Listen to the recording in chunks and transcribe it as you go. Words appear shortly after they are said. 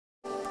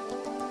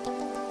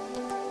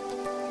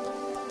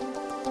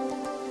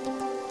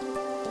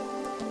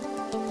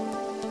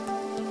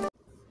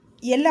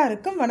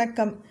எல்லாருக்கும்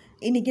வணக்கம்.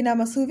 இன்னைக்கு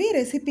நாம சுவி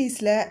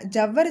ரெசிபீஸ்ல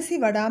ஜவ்வரிசி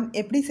வடாம்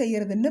எப்படி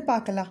செய்யறதுன்னு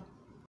பார்க்கலாம்.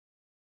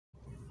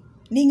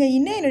 நீங்க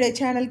இன்னும் என்னுடைய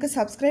சேனலுக்கு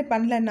சப்ஸ்கிரைப்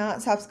பண்ணலன்னா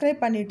சப்ஸ்கிரைப்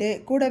பண்ணிட்டு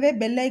கூடவே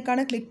பெல்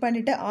ஐக்கானை கிளிக்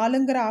பண்ணிட்டு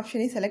ஆளுங்கிற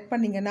ஆப்ஷனை செலக்ட்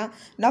பண்ணீங்கன்னா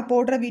நான்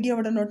போடுற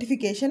வீடியோவோட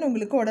நோட்டிஃபிகேஷன்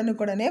உங்களுக்கு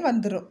உடனுக்குடனே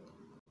வந்துடும்.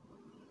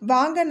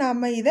 வாங்க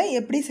நாம இதை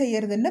எப்படி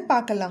செய்யறதுன்னு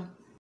பார்க்கலாம்.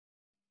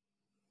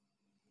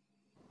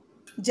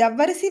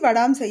 ஜவ்வரிசி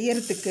வடாம்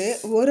செய்யறதுக்கு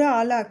ஒரு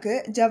ஆளாக்கு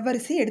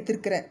ஜவ்வரிசி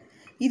எடுத்துருக்கிறேன்.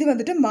 இது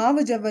வந்துட்டு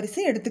மாவு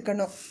ஜவ்வரிசி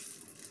எடுத்துக்கணும்.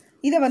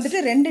 இதை வந்துட்டு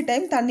 2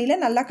 டைம்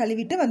தண்ணியில் நல்லா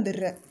கழுவிட்டு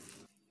வந்துடுறேன்.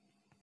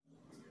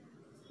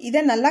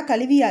 இதை நல்லா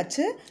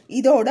கழுவியாச்சு.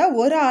 இதோட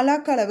ஒரு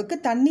ஆளாக்கு அளவுக்கு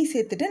தண்ணி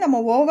சேர்த்துட்டு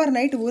நம்ம ஓவர்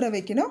நைட் ஊற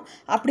வைக்கணும்.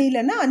 அப்படி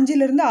இல்லைன்னா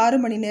 5லிருந்து 6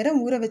 மணி நேரம்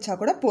ஊற வச்சா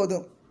கூட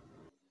போதும்.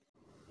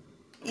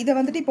 இதை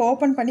வந்துட்டு இப்போ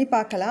ஓப்பன் பண்ணி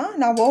பார்க்கலாம்.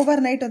 நான்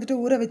ஓவர் நைட் வந்துட்டு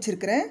ஊற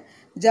வச்சுருக்கிறேன்.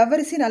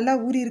 ஜவ்வரிசி நல்லா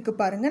ஊறி இருக்கு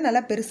பாருங்கள்,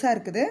 நல்லா பெருசாக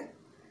இருக்குது.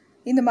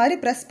 இந்த மாதிரி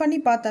ப்ரெஸ் பண்ணி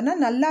பார்த்தோன்னா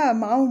நல்லா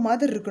மாவு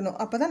மாதிரி இருக்கணும்.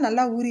 அப்போ தான்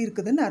நல்லா ஊறி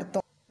இருக்குதுன்னு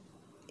அர்த்தம்.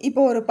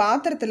 இப்போ ஒரு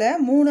பாத்திரத்தில்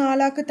 3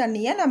 ஆளாக்கு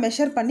தண்ணியை நான்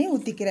மெஷர் பண்ணி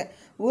ஊற்றிக்கிறேன்.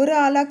 ஒரு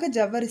ஆளாக்கு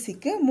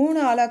ஜவ்வரிசிக்கு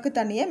 3 ஆளாக்கு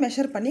தண்ணியை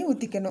மெஷர் பண்ணி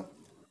ஊற்றிக்கணும்.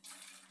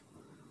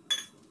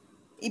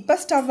 இப்போ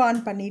ஸ்டவ்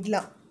ஆன்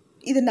பண்ணிடலாம்.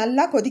 இது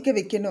நல்லா கொதிக்க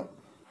வைக்கணும்.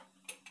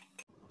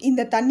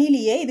 இந்த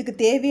தண்ணியிலேயே இதுக்கு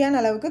தேவையான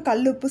அளவுக்கு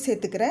கல் உப்பு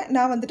சேர்த்துக்கிறேன்.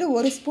 நான் வந்துட்டு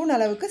 1 ஸ்பூன்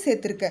அளவுக்கு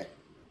சேர்த்துருக்கேன்.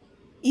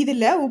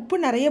 இதில் உப்பு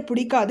நிறைய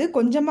பிடிக்காது,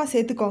 கொஞ்சமாக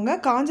சேர்த்துக்கோங்க.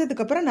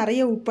 காஞ்சதுக்கப்புறம்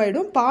நிறைய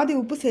உப்பாயிடும். பாதி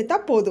உப்பு சேர்த்தா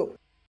போதும்.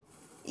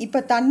 இப்போ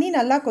தண்ணி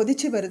நல்லா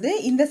கொதிச்சு வருது.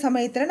 இந்த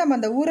சமயத்தில் நம்ம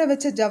அந்த ஊற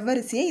வச்ச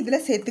ஜவ்வரிசியை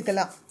இதில்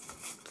சேர்த்துக்கலாம்.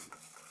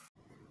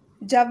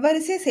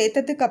 ஜவ்வரிசியை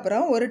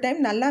சேர்த்ததுக்கப்புறம் ஒரு டைம்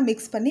நல்லா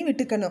மிக்ஸ் பண்ணி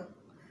விட்டுக்கணும்.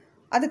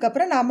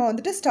 அதுக்கப்புறம் நாம்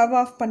வந்துட்டு ஸ்டவ்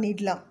ஆஃப்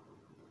பண்ணிடலாம்.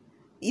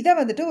 இதை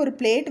வந்துட்டு ஒரு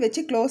பிளேட்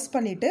வச்சு க்ளோஸ்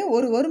பண்ணிவிட்டு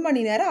ஒரு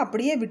மணி நேரம்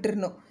அப்படியே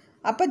விட்டுறணும்.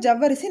 அப்போ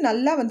ஜவ்வரிசி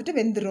நல்லா வந்துட்டு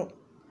வெந்துடும்.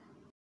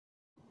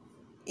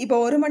 இப்போ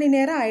 1 மணி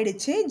நேரம்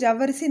ஆயிடுச்சு.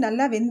 ஜவ்வரிசி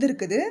நல்லா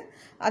வெந்திருக்குது.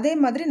 அதே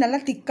மாதிரி நல்லா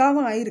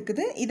திக்காகவும்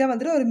ஆயிருக்குது. இதை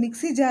வந்துட்டு ஒரு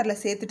மிக்ஸி ஜாரில்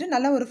சேர்த்துட்டு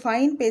நல்லா ஒரு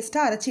ஃபைன்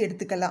பேஸ்ட்டாக அரைச்சி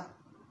எடுத்துக்கலாம்.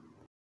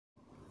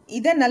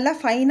 இதை நல்லா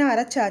ஃபைனாக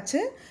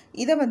அரைச்சாச்சு.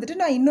 இதை வந்துட்டு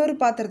நான் இன்னொரு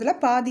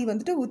பாத்திரத்தில் பாதி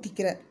வந்துட்டு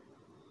ஊற்றிக்கிறேன்.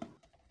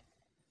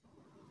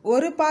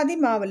 ஒரு பாதி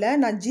மாவில்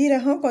நான்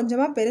ஜீரகம்,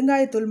 கொஞ்சமாக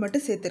பெருங்காயத்தூள்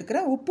மட்டும்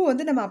சேர்த்துருக்கிறேன். உப்பு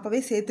வந்து நம்ம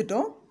அப்போவே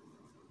சேர்த்துட்டோம்.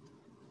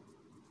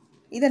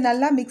 இதை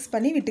நல்லா மிக்ஸ்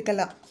பண்ணி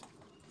விட்டுக்கலாம்.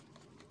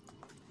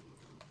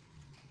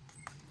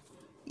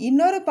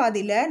 இன்னொரு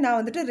பாதியில் நான்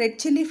வந்துட்டு ரெட்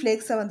சில்லி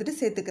ஃப்ளேக்ஸை வந்துட்டு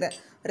சேர்த்துக்கிறேன்.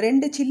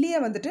 2 சில்லியை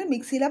வந்துட்டு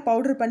மிக்சியில்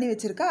பவுட்ரு பண்ணி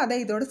வச்சுருக்கேன். அதை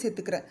இதோட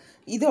சேர்த்துக்கிறேன்.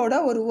 இதோட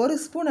ஒரு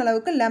ஸ்பூன்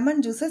அளவுக்கு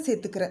லெமன் ஜூஸை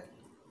சேர்த்துக்கிறேன்.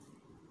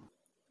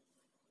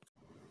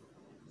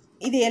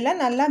 இதையெல்லாம்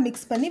நல்லா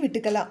மிக்ஸ் பண்ணி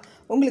விட்டுக்கலாம்.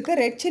 உங்களுக்கு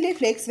ரெட் சில்லி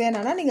ஃப்ளேக்ஸ்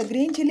வேணான்னா நீங்கள்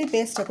க்ரீன் சில்லி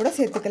பேஸ்ட்டை கூட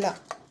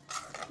சேர்த்துக்கலாம்.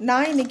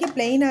 நான் இன்றைக்கி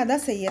ப்ளெயினாக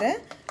தான் செய்கிறேன்.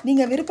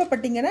 நீங்கள்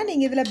விருப்பப்பட்டீங்கன்னா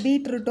நீங்கள் இதில்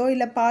பீட்ரூட்டோ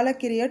இல்லை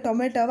பாலக்கீரையோ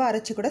டொமேட்டோவோ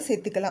அரைச்சி கூட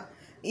சேர்த்துக்கலாம்.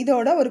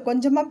 இதோட ஒரு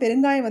கொஞ்சமாக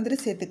பெருங்காயம்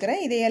வந்துட்டு சேர்த்துக்கிறேன்.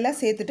 இதையெல்லாம்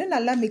சேர்த்துட்டு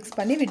நல்லா மிக்ஸ்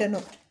பண்ணி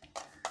விடணும்.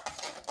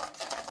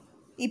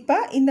 இப்போ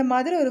இந்த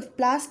மாதிரி ஒரு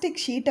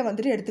பிளாஸ்டிக் ஷீட்டை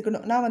வந்துட்டு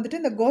எடுத்துக்கணும். நான் வந்துட்டு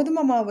இந்த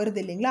கோதுமை மாவு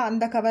வருது இல்லைங்களா,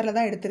 அந்த கவரில்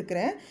தான்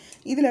எடுத்துருக்கிறேன்.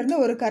 இதிலேருந்து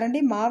ஒரு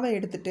கரண்டி மாவை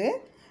எடுத்துட்டு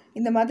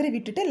இந்த மாதிரி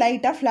விட்டுட்டு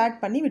லைட்டாக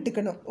ஃப்ளாட் பண்ணி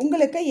விட்டுக்கணும்.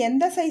 உங்களுக்கு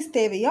எந்த சைஸ்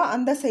தேவையோ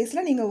அந்த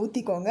சைஸில் நீங்கள்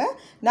ஊற்றிக்கோங்க.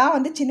 நான்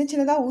வந்து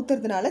சின்னதாக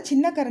ஊற்றுறதுனால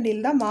சின்ன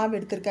கரண்டியில் தான் மாவு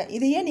எடுத்திருக்கேன்.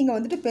 இதையே நீங்கள்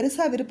வந்துட்டு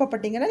பெருசாக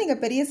விருப்பப்பட்டீங்கன்னா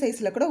நீங்கள் பெரிய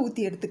சைஸில் கூட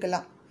ஊற்றி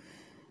எடுத்துக்கலாம்.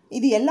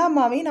 இது எல்லா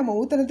மாவையும் நம்ம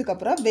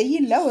ஊற்றுனதுக்கப்புறம்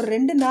வெயிலில் ஒரு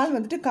 2 நாள்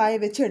வந்துட்டு காய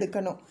வச்சு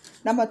எடுக்கணும்.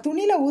 நம்ம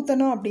துணியில்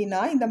ஊற்றணும்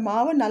அப்படின்னா இந்த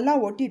மாவை நல்லா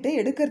ஒட்டிட்டு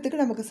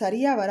எடுக்கிறதுக்கு நமக்கு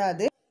சரியாக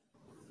வராது.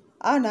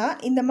 ஆனால்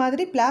இந்த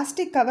மாதிரி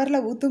பிளாஸ்டிக்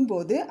கவரில் ஊற்றும்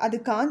போது அது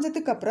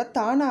காஞ்சதுக்கப்புறம்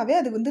தானாகவே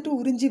அது வந்துட்டு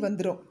உறிஞ்சி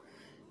வந்துடும்.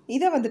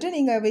 இதை வந்துட்டு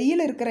நீங்கள்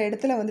வெயில் இருக்கிற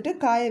இடத்துல வந்துட்டு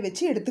காய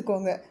வச்சு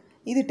எடுத்துக்கோங்க.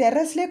 இது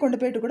டெர்ரஸ்லேயே கொண்டு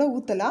போய்ட்டு கூட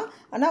ஊற்றலாம்.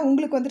 ஆனால்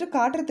உங்களுக்கு வந்துட்டு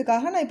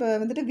காட்டுறதுக்காக நான் இப்போ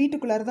வந்துட்டு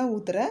வீட்டுக்குள்ளார தான்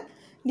ஊற்றுறேன்.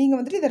 நீங்கள்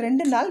வந்துட்டு இதை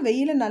 2 நாள்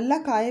வெயிலில் நல்லா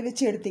காய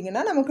வச்சு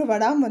எடுத்திங்கன்னா நமக்கு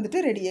வடாம் வந்துட்டு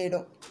ரெடி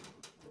ஆகிடும்.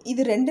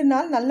 இது 2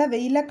 நாள் நல்லா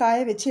வெயிலில் காய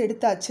வச்சு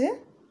எடுத்தாச்சு.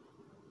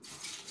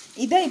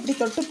 இதை இப்படி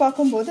தொட்டு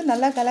பார்க்கும்போது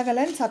நல்லா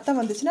கலகலன்னு சத்தம்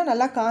வந்துச்சுன்னா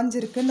நல்லா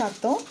காஞ்சிருக்குன்னு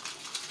அர்த்தம்.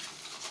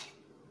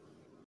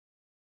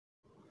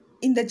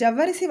 இந்த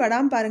ஜவ்வரிசி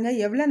வடாம்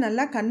பாருங்கள் எவ்வளோ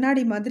நல்லா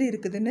கண்ணாடி மாதிரி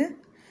இருக்குதுன்னு.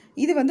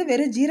 இது வந்து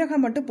வெறும்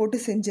ஜீரகம் மட்டும் போட்டு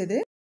செஞ்சது.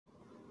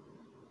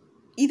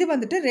 இது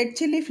வந்துட்டு ரெட்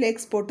சில்லி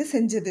ஃப்ளேக்ஸ் போட்டு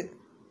செஞ்சது.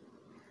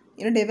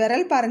 என்னுடைய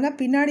விரல் பாருங்கள்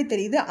பின்னாடி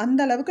தெரியுது. அந்த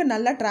அளவுக்கு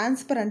நல்லா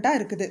டிரான்ஸ்பரண்ட்டாக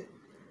இருக்குது.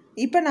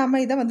 இப்போ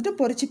நாம் இதை வந்துட்டு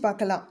பொரிச்சு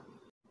பார்க்கலாம்.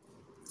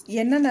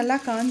 எண்ணெய் நல்லா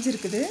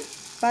காஞ்சிருக்குது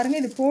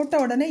பாருங்கள். இது போட்ட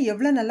உடனே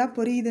எவ்வளோ நல்லா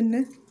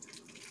பொரியுதுன்னு.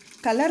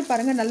 கலர்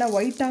பாருங்கள் நல்லா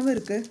ஒயிட்டாகவும்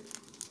இருக்குது.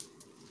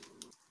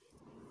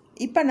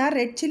 இப்போ நான்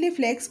ரெட் சில்லி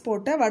ஃப்ளேக்ஸ்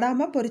போட்ட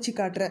வடாமல் பொரிச்சு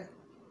காட்டுறேன்.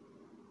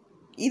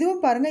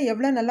 இதுவும் பாருங்கள்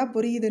எவ்வளோ நல்லா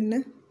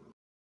பொரியுதுன்னு.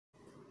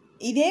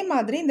 இதே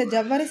மாதிரி இந்த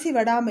ஜவ்வரிசி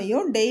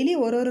வடாமையும் டெய்லி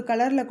ஒரு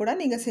கலரில் கூட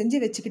நீங்கள் செஞ்சு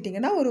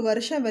வச்சுக்கிட்டிங்கன்னா ஒரு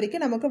வருஷம்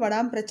வரைக்கும் நமக்கு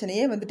வடாம்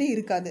பிரச்சனையே வந்துட்டு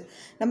இருக்காது.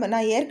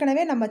 நான்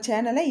ஏற்கனவே நம்ம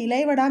சேனலை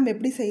இலை வடாம்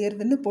எப்படி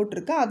செய்யறதுன்னு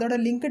போட்டிருக்கேன். அதோட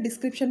லிங்க்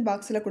டிஸ்கிரிப்ஷன்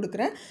பாக்ஸில்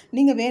கொடுக்குறேன்.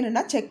 நீங்கள்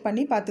வேணும்னா செக்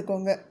பண்ணி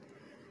பார்த்துக்கோங்க.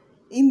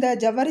 இந்த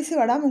ஜவ்வரிசி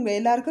வடாம் உங்கள்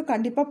எல்லாருக்கும்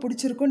கண்டிப்பாக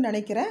பிடிச்சிருக்குன்னு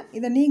நினைக்கிறேன்.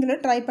 இதை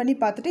நீங்களும் ட்ரை பண்ணி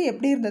பார்த்துட்டு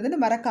எப்படி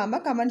இருந்ததுன்னு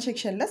மறக்காமல் கமெண்ட்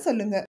செக்ஷனில்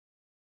சொல்லுங்கள்.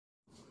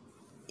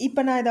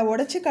 இப்போ நான் இதை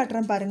உடைச்சி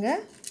காட்டுறேன்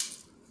பாருங்கள்.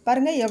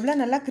 பாருங்கள் எவ்வளோ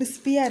நல்லா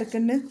கிறிஸ்பியாக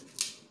இருக்குன்னு.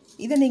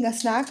 இதை நீங்கள்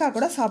ஸ்நாக்காக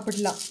கூட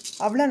சாப்பிடலாம்,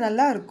 அவ்வளோ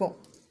நல்லா இருக்கும்.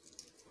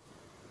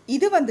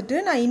 இது வந்துட்டு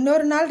நான்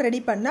இன்னொரு நாள் ரெடி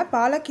பண்ண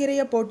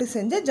பாலக்கீரையை போட்டு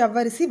செஞ்ச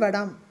ஜவ்வரிசி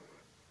வடம்.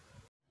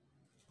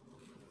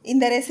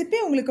 இந்த ரெசிபி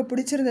உங்களுக்கு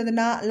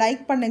பிடிச்சிருந்ததுன்னா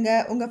லைக்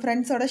பண்ணுங்கள், உங்கள்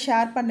ஃப்ரெண்ட்ஸோட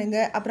ஷேர்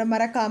பண்ணுங்கள், அப்புறம்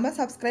மறக்காமல்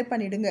சப்ஸ்கிரைப்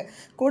பண்ணிவிடுங்க.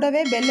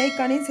 கூடவே பெல்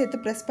ஐக்கானையும்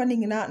சேர்த்து ப்ரெஸ்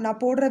பண்ணிங்கன்னா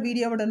நான் போடுற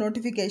வீடியோவோட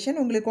நோட்டிஃபிகேஷன்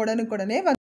உங்களுக்கு உடனுக்குடனே